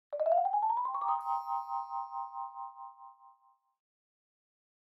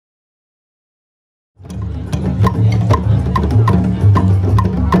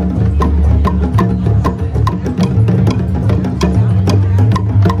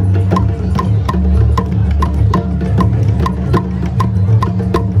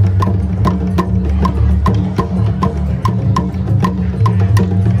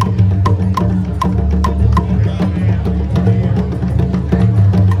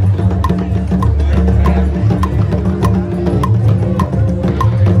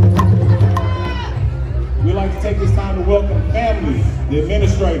the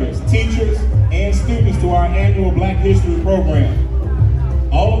administrators, teachers, and students to our annual Black History program.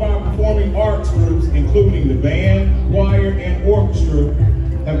 All of our performing arts groups, including the band, choir, and orchestra,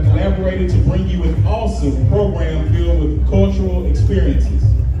 have collaborated to bring you an awesome program filled with cultural experiences.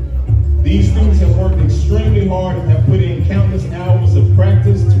 These students have worked extremely hard and have put in countless hours of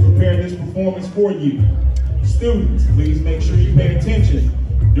practice to prepare this performance for you. Students, please make sure you pay attention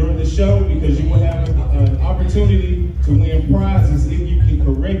during the show because you will have an opportunity to win prizes if you can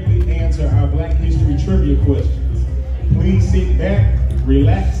correctly answer our Black History trivia questions. Please sit back,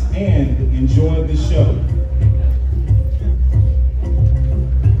 relax, and enjoy the show.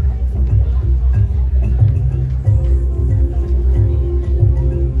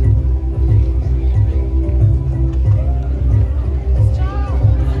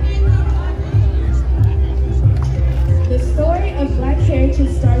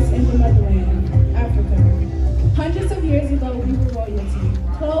 Heritage starts in the motherland, Africa. Hundreds of years ago, we were royalty,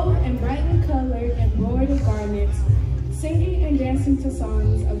 clothed in brightly colored and embroidered garments, singing and dancing to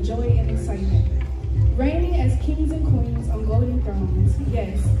songs of joy and excitement, reigning as kings and queens on golden thrones.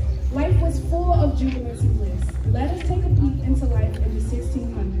 Yes, life was full of jubilant and bliss. Let us take a peek into life in the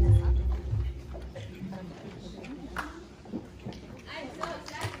 1600s.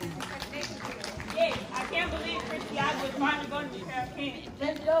 I can't believe Christy I was trying to go to the pair of pants.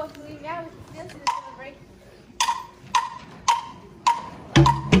 Let's go, please. Now this is a celebration.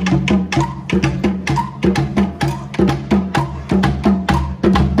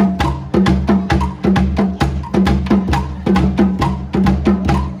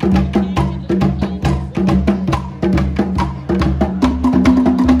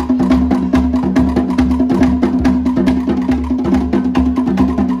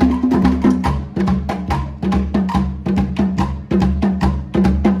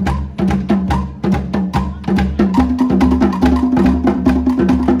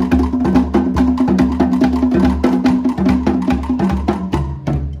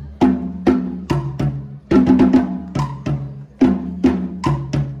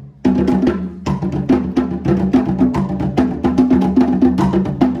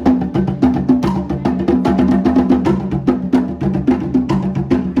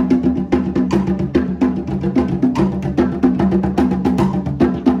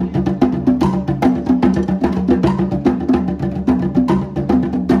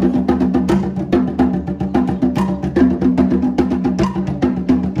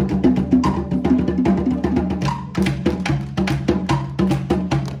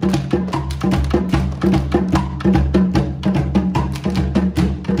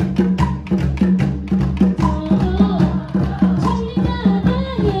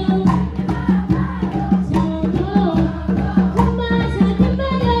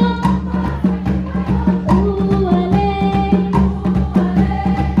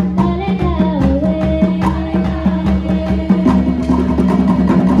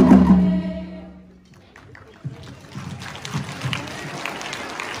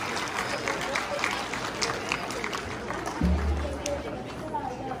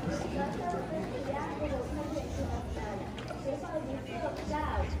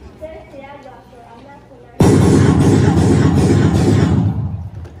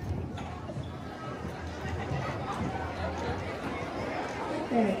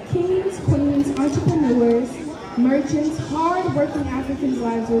 Kings, queens, entrepreneurs, merchants, hard-working Africans'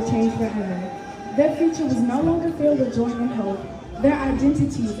 lives were changed forever. Their future was no longer filled with joy and hope. Their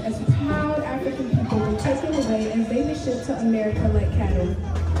identities as proud African people were taken away and they were shipped to America like cattle.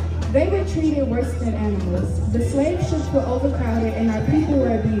 They were treated worse than animals. The slave ships were overcrowded and our people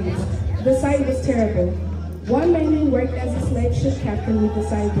were abused. The sight was terrible. One man who worked as a slave ship captain knew the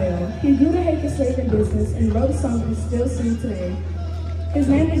sight well. He grew to hate the slaving business and wrote a song we still sing today. His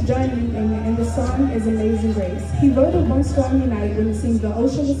name is John Newton, and the song is Amazing Grace. He wrote of one stormy night when it seemed the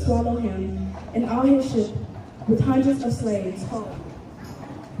ocean would swallow him and all his ship with hundreds of slaves.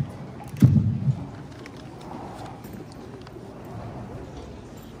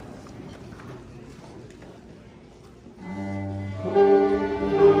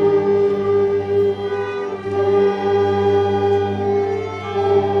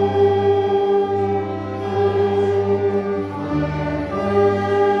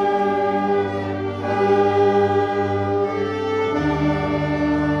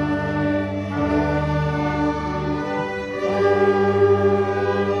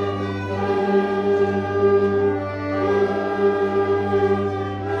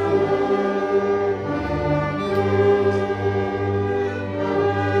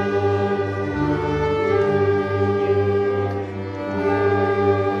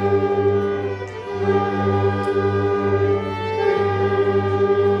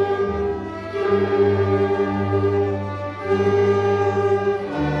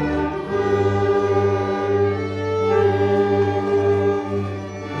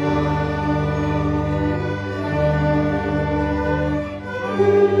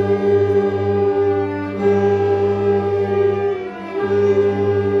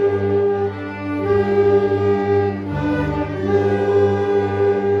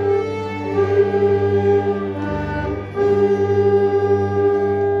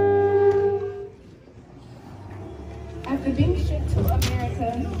 to America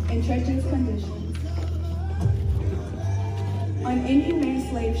in treacherous conditions. On inhumane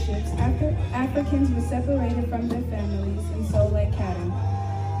slave ships, Africans were separated from their families and sold like cattle.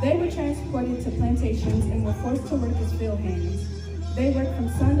 They were transported to plantations and were forced to work as field hands. They worked from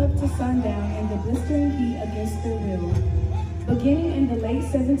sunup to sundown in the blistering heat against their will. Beginning in the late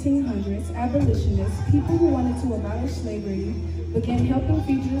 1700s, abolitionists, people who wanted to abolish slavery, began helping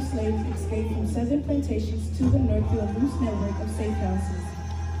fugitive slaves escape from southern plantations to the north through a loose network of safe houses.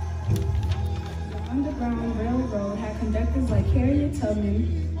 The Underground Railroad had conductors like Harriet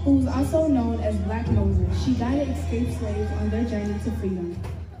Tubman, who was also known as Black Moses. She guided escaped slaves on their journey to freedom.